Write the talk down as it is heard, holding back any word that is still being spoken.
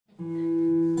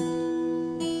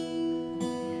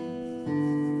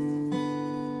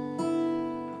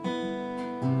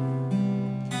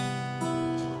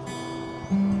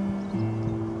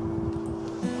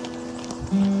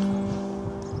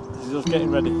getting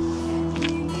ready. I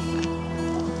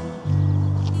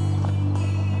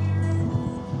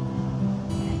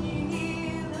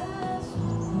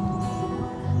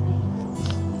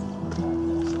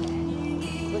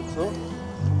think so.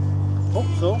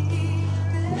 Hope so.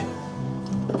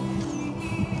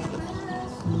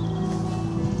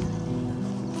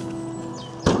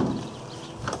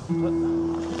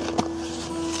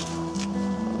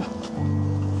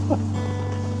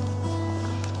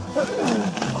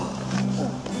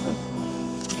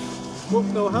 Look,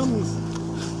 no hands.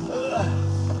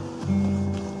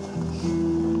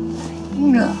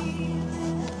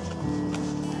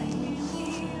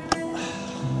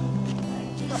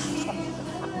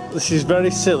 This is very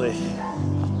silly.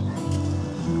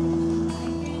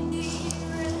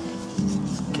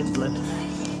 Kindling.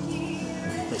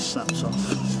 This snaps off.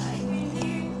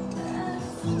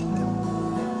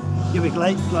 You'll be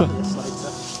glad this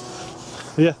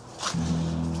later. Yeah.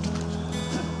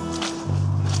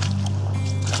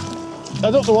 I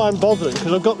don't know why I'm bothering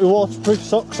because I've got my waterproof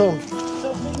socks on.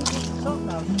 So sock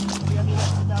now, you only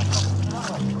left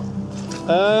it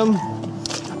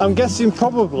down I'm guessing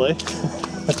probably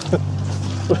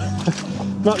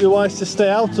might be wise to stay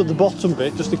out of the bottom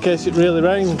bit just in case it really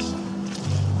rains.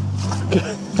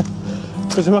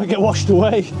 Because it might get washed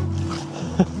away.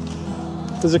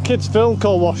 There's a kids' film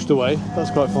called Washed Away,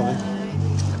 that's quite funny.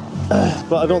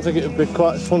 But I don't think it would be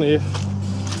quite as funny if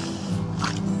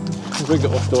we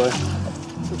got washed away.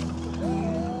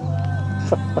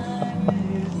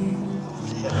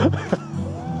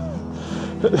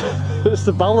 It's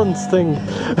the balance thing.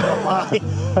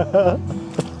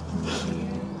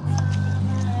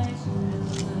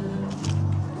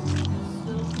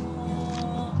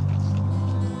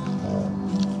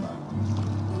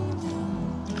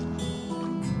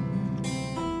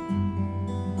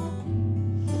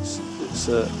 It's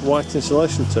a white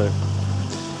insulation too.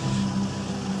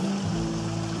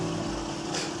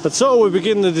 And so we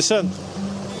begin the descent.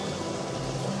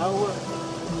 How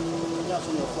that's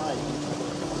on your flag?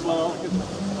 Well,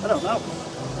 I don't know.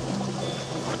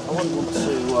 I wouldn't want to.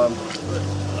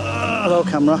 Hello,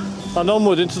 camera. And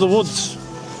onward into the woods.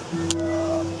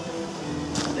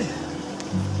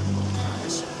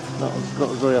 That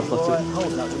was very athletic. Right,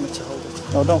 hold that, give me to hold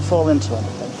it. No, don't fall into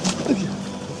anything.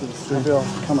 Move your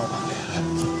camera back.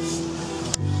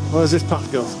 Where does this path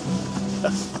go?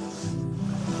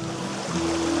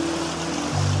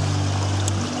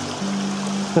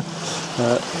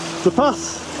 The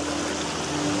path!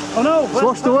 Oh no! It's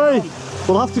washed away!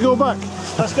 We'll have to go back.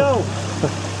 Let's go!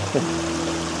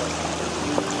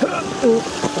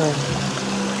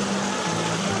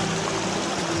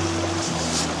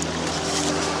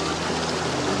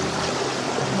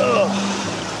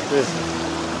 Yes.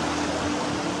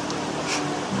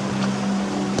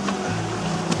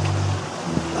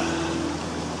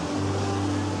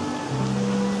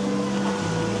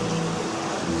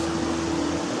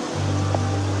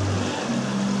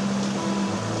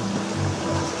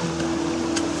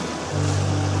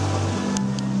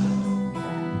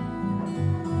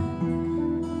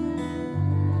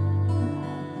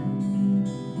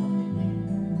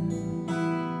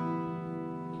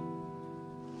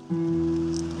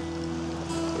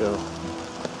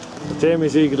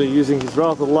 Jamie's eagerly using his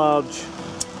rather large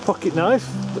pocket knife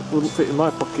that wouldn't fit in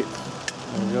my pocket.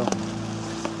 There we go.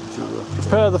 To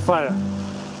prepare the fire.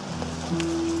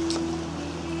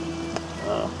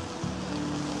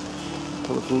 Have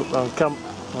a little look around camp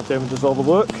while Jamie does all the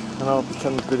work, and I'll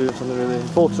pretend to be doing something really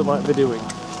important like videoing.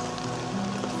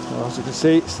 So as you can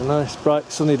see, it's a nice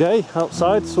bright sunny day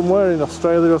outside somewhere in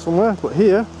Australia or somewhere, but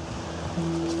here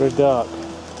it's very dark.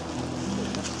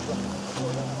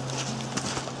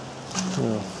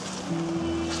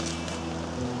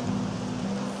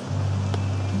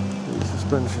 These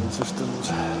suspension systems.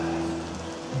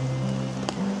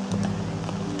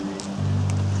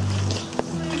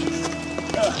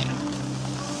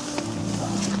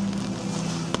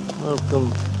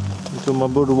 Welcome to my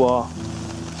boudoir.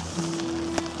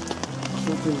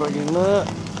 Something back in there.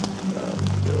 There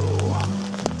we go.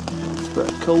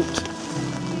 Spare coat.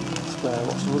 Spare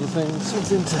lots of other things.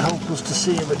 Something to help us to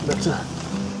see a bit better.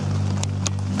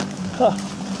 There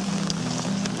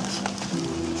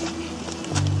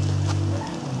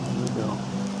we go.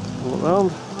 Look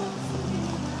round.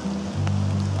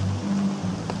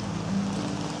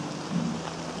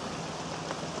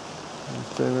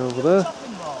 Staying over there.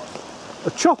 A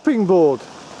chopping board.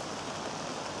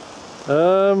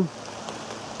 I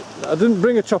didn't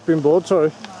bring a chopping board,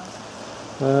 sorry.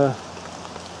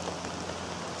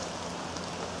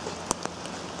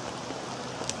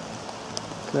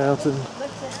 Out and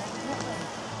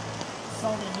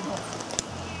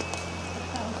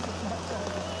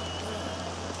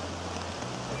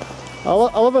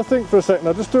I'll have a think for a second.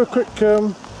 I'll just do a quick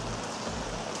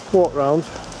walk round.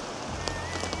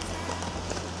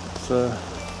 So,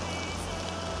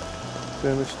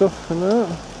 doing my stuff in there.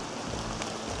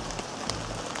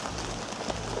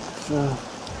 So,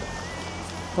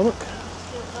 Hammock.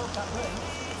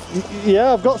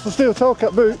 Yeah, I've got some steel toe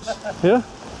cap boots. Yeah.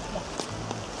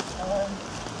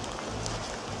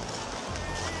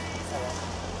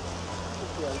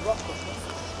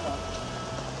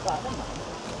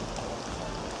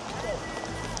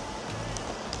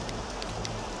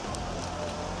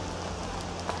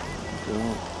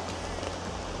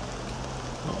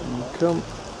 Come.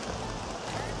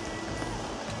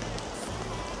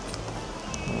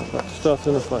 Back to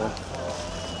starting the fire.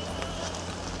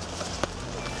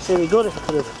 See, it'd be good if I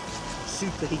could have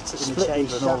superheated in the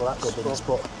chamber and all of that goodness,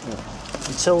 but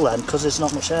until then, because there's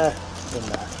not much air in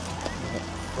there.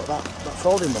 But that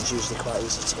folding one's usually quite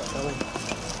easy to get going.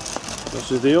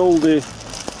 This is the oldie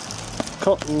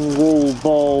cotton wool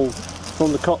ball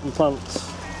from the cotton plants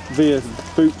via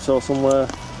boots or somewhere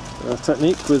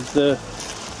technique with the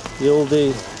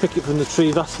oldie pick it from the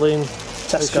tree Vaseline.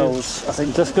 Tesco's, I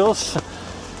think. Tesco's.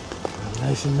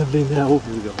 Nice and lovely now.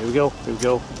 Here we go, here we go, here we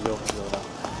go, here we go.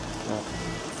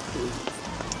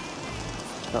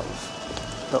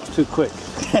 That was too quick.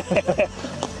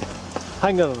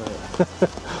 Hang on a minute.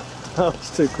 That was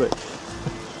too quick.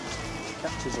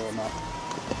 Catches or not.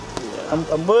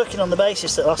 Yeah. I'm working on the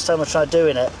basis that last time I tried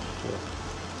doing it,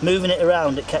 moving it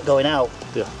around, it kept going out.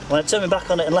 Yeah. When I turned me back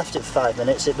on it and left it for 5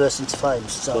 minutes, it burst into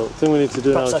flames. So the thing we need to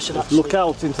do now is look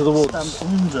out into the woods.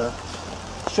 Stand under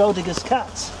Schrodinger's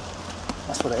cat.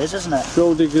 That's what it is, isn't it?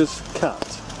 Schrodinger's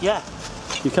cat. Yeah.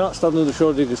 You can't stand under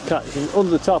Schrodinger's cat. You can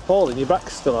under the tarpaulin, your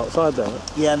back's still outside there.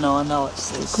 Yeah, no, I know.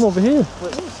 It's come over here.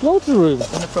 There's loads of room.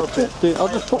 Inappropriate. I'll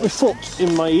just put my foot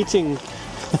in my eating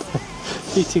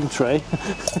tray.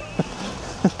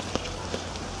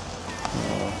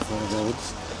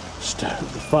 Stare at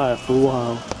the fire for a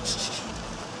while.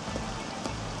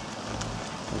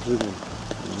 I'll zoom in.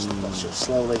 That should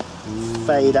slowly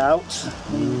fade out.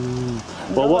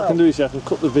 Well, what I can do is I can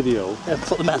cut the video,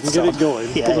 put the mats get on. it going,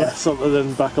 put the mats on and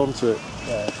then back onto it.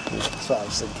 Yeah, that's what I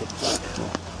was thinking.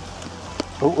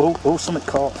 Oh, something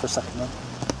caught for a second then.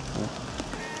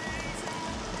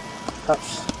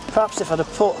 Perhaps if I'd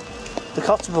have put the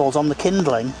cotton balls on the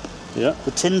kindling,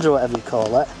 the tinder or whatever you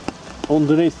call it,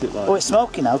 underneath it, like. Oh, it's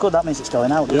smoking now. Good, that means it's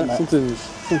going out, doesn't it?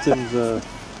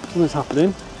 Something's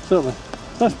happening. Certainly.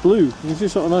 Nice blue. You can see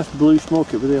sort of nice blue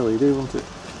smoke it with the LED, won't it?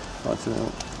 Lighting it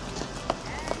up.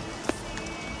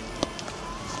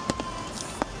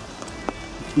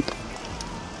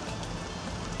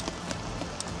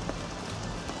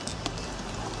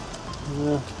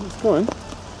 Yeah, it's going.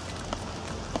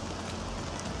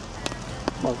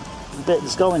 Well, the bit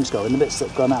that's going, the bits that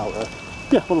have gone out are...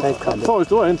 Yeah, well, that's always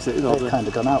the way, isn't it? You know, they've kind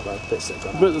of gone out though, bits that have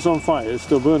gone out. The bit that's on fire is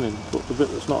still burning, but the bit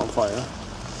that's not on fire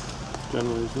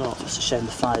generally is not. It's a shame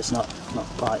the fire's not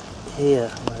quite here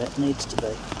where it needs to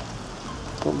be.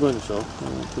 Don't burn yourself.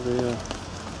 To the,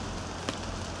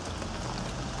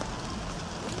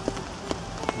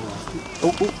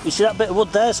 Oh, you see that bit of wood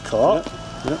there's caught?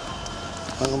 Yeah.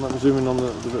 Hang on, let me zoom in on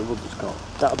the bit of wood that's caught.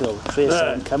 That'll be all the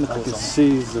creosote and chemicals on it. I can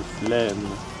see the flame.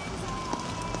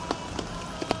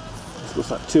 It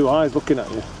looks like two eyes looking at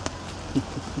you.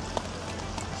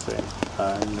 Saying,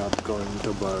 I'm not going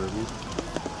to burn.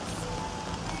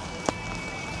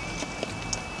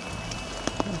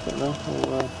 I don't know.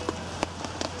 I'll,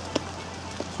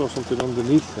 saw something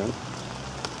underneath then.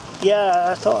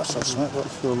 Yeah, I thought I saw something.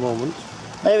 Just for a moment.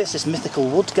 Maybe it's this mythical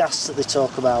wood gas that they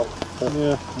talk about. That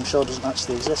yeah. I'm sure doesn't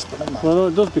actually exist, but never mind. Well, no,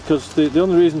 it does, because the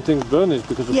only reason things burn is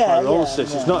because of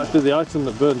pyrolysis. It's not actually the item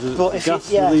that burns, it's the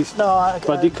gas released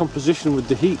by decomposition with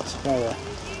the heat. Yeah.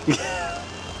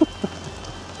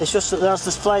 It's just that as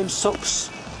the flame sucks.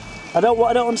 What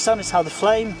I don't understand is how the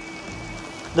flame,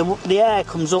 the air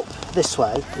comes up this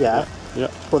way, yeah.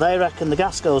 But they reckon the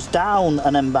gas goes down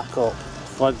and then back up.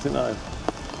 Why do you think that is?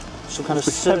 Some kind of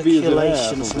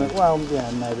circulation. Well,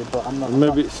 yeah, maybe, but I'm not.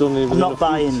 Maybe it's only. I'm not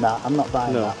buying that. I'm not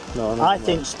buying that. No, I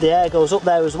think the air goes up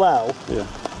there as well. Yeah.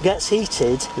 Gets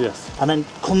heated. Yes. And then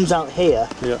comes out here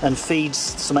and feeds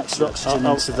some extra oxygen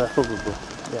into the. Probably.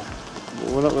 Yeah.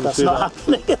 Well, we're not going to see that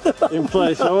happening in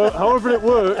place. However it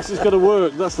works, it's got to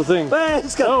work. That's the thing.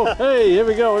 Oh, hey, here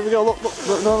we go. Look.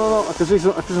 No. I can see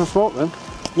some smoke then.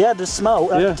 Yeah, there's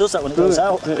smoke. It does that when it goes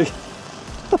out.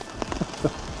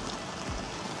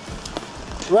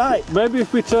 Right. Maybe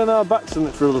if we turn our backs on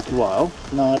it for a little while.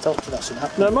 No, I don't think that's going to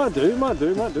happen. No, it might do. It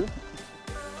might do.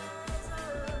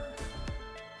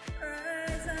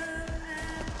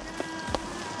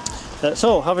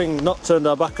 So, having not turned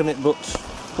our back on it but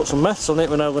put some meths on it,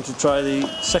 we're now going to try the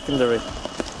secondary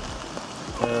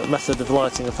method of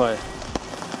lighting a fire.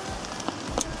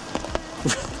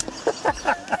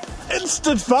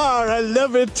 Instant fire, I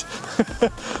love it!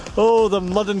 Oh, the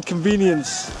modern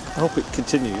convenience. I hope it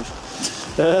continues.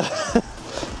 Yeah,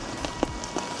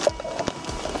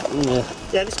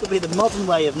 this could be the modern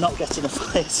way of not getting a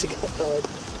fire to get going.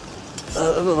 I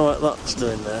don't know what that's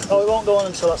doing there. Oh, it won't go on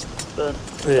until that's burnt.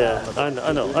 Yeah, I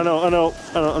know.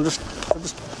 I'm just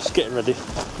getting ready.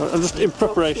 I'm just in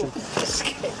preparation.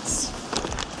 Biscuits.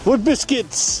 Wood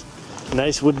biscuits!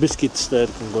 Nice wood biscuits there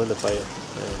can go in the fire.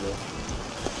 There you go.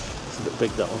 It's a bit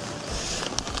big, that one.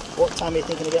 What time are you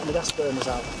thinking of getting the gas burners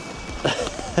out?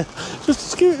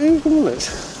 Just give it a couple of minutes.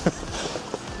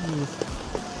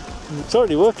 It's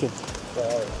already working.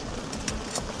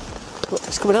 Look,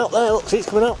 it's coming out there, look, see, it's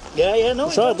coming out. Yeah, no,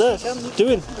 it's right there, it's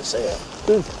doing. I see it.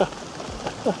 Doing.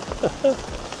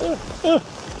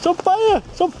 It's on fire,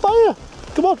 it's on fire.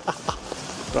 Come on.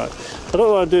 Right, I don't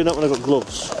know why I'm doing that when I've got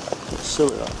gloves. It's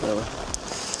silly that, really.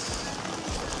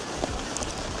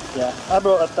 Yeah, I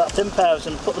brought that tin pairs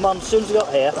and put them on as soon as I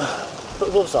got here. Put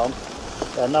the gloves on.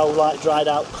 No, like dried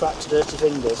out, cracked, dirty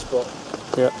fingers, but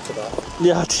yeah. For that.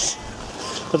 Yeah, I just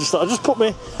thought, I just put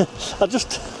me,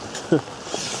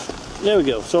 there we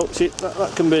go. So see,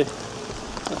 that can be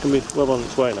well on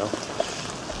its way now.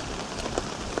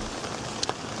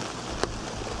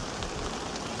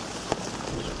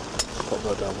 Put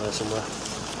that down there somewhere.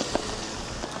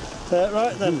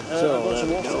 Right then, So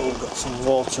I've got some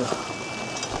water. I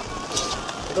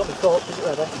got my cup, is it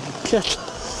ready? Kettle.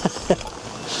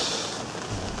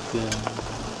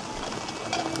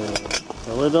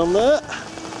 The lid on there.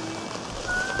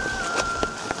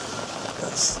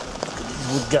 That's, look at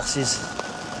these wood gases.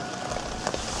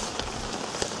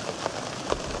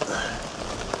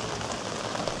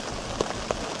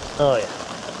 Oh yeah.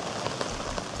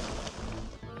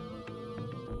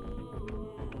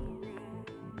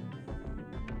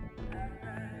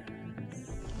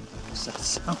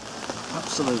 That's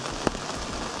absolute.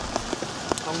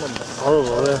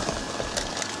 Horrible, yeah.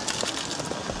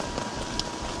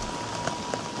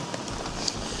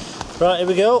 Right, here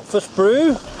we go, first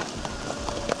brew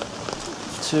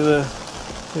to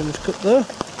in this cup there.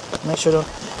 Make sure you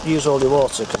don't use all your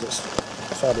water because it's a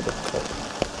fairly big cup.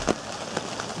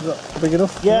 Is that big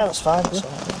enough? Yeah, that's fine. Yeah.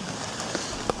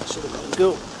 So we've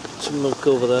got some milk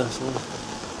over there. So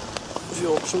if you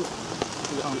want some,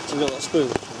 you got that spoon.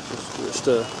 Just give it a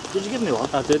stir. Did you give me one?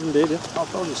 I did indeed, yeah. I'll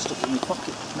probably stuck it in my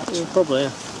pocket next. Yeah, probably,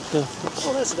 yeah. Yeah.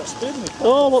 Oh, there's got a spoon in my pocket.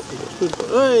 Oh look,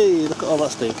 hey, look at all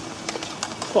that steam.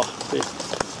 Oh, see.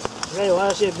 Right,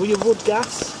 where's your wood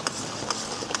gas?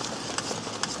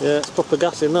 Yeah, it's proper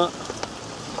gas in that.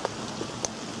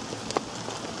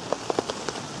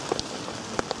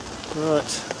 Right,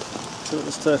 see what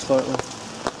this tastes like then.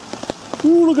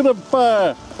 Ooh, look at the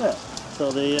fire! Yeah.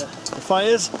 So the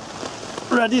fire's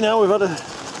ready now. We've had a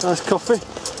nice coffee.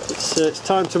 It's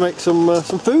time to make some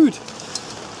food.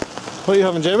 What are you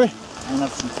having, Jamie? I'm gonna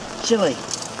have some chilli.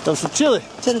 Have some chilli?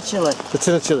 Tin of chilli. A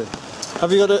tin of chilli.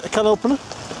 Have you got a can opener?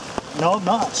 No,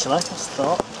 not actually, that's the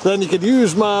thought. Then you could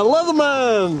use my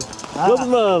Leatherman!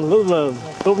 Leatherman.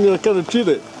 Open your can of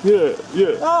chilli. Yeah.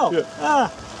 Oh, yeah.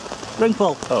 Ring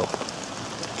pull. Oh.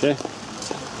 Okay.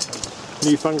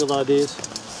 Newfangled ideas.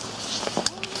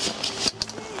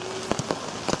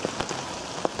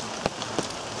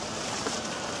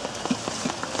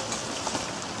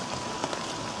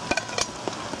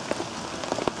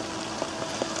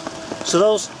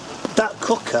 So that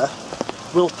cooker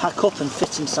will pack up and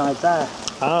fit inside there.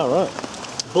 Ah, right.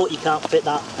 But you can't fit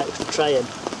that extra tray in.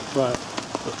 Right.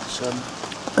 But,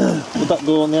 would that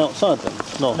go on the outside then?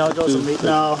 No. No, it doesn't.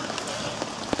 No.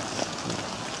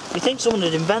 You think someone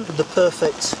had invented the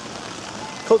perfect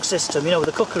cook system, you know, with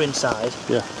a cooker inside.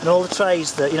 Yeah. And all the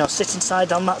trays that, you know, sit inside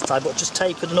down that side, but just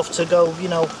tapered enough to go, you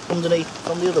know, underneath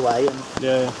from the other way. And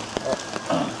yeah.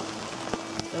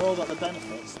 they've all got the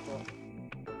benefits. But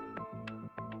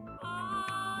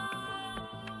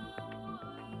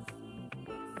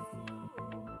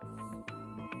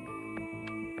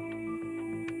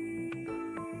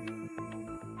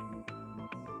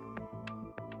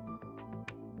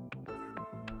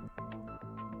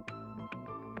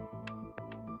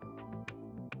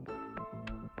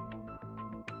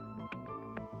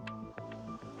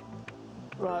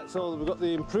Right, so we've got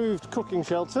the improved cooking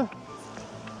shelter.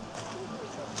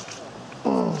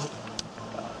 You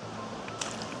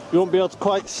won't be able to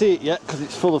quite see it yet because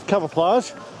it's full of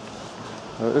camouflage.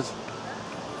 There it is.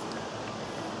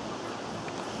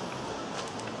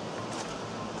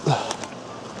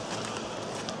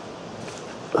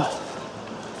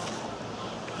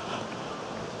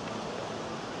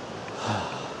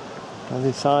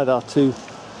 inside our two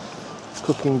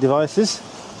cooking devices.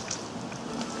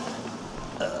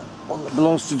 One that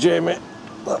belongs to Jamie,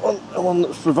 that one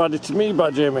that's provided to me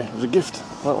by Jamie as a gift,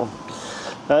 that one.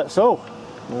 So,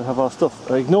 we have our stuff.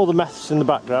 Ignore the mess in the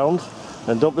background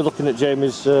and don't be looking at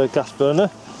Jamie's gas burner.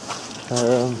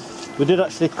 We did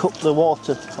actually cook the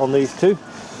water on these two.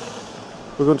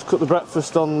 We're going to cook the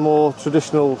breakfast on more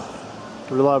traditional,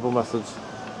 reliable methods.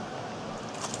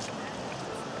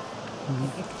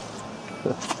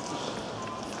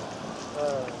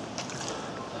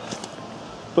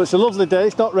 But it's a lovely day,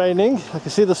 it's not raining. I can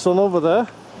see the sun over there.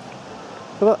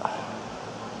 Look at that.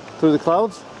 Through the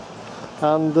clouds.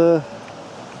 And the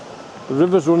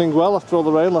river's running well after all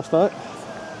the rain last night.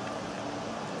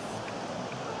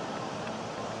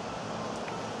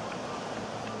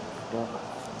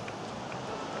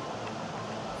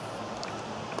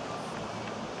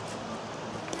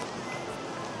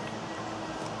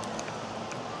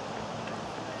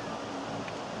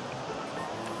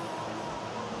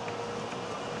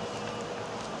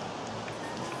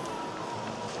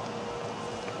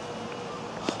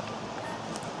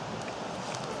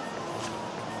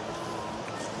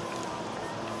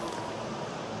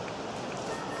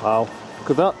 Wow,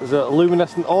 look at that, there's a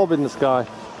luminescent orb in the sky.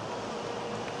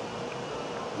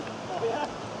 Oh yeah?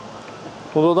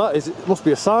 Well, what that is, it must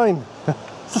be a sign.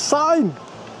 It's a sign!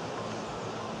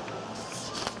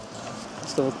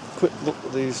 Let's have a quick look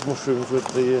at these mushrooms with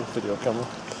the video camera. I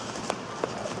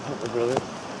think they're brilliant.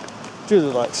 Do you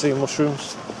like seeing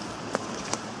mushrooms?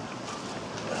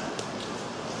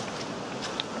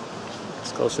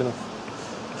 It's close enough.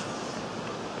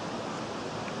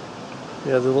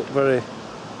 Yeah, they look very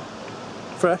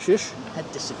freshish.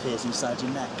 Head disappears inside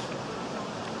your neck.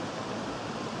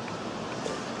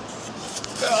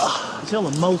 You feel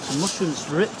the molten mushrooms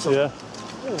ripped up. Yeah.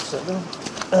 Oh, sit down.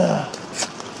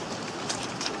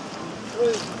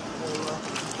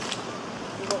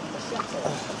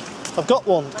 I've got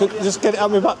one. Could you just get it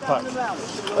out of my backpack?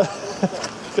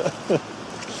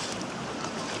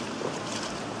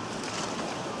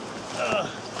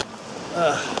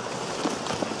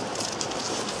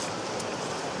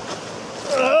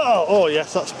 Oh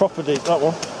yes, that's proper deep, that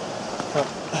one.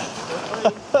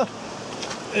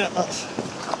 Yeah, that's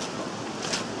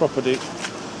proper deep.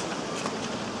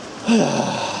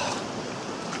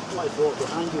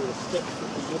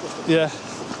 Yeah.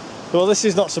 Well, this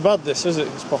is not so bad, this, is it?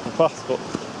 It's proper path, but...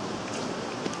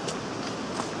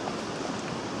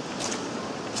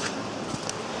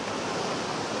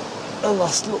 a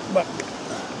last look back.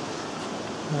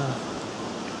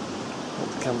 At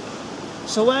the camp.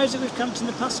 So where is it we've camped in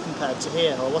the past compared to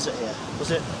here, or was it here?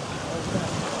 Was it?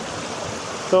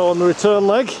 So on the return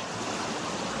leg,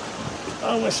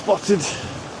 and we spotted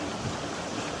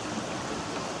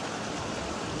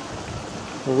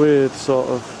a weird sort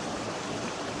of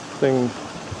thing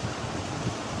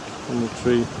in the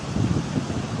tree.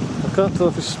 I can't tell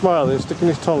if he's smiling, he's sticking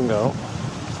his tongue out.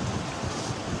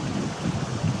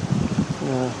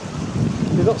 Yeah.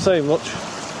 He's not saying much.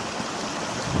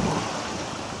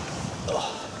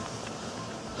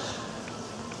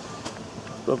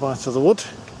 A bite of the wood.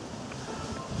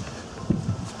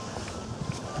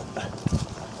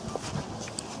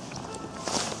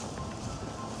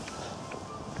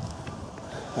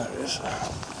 There it is.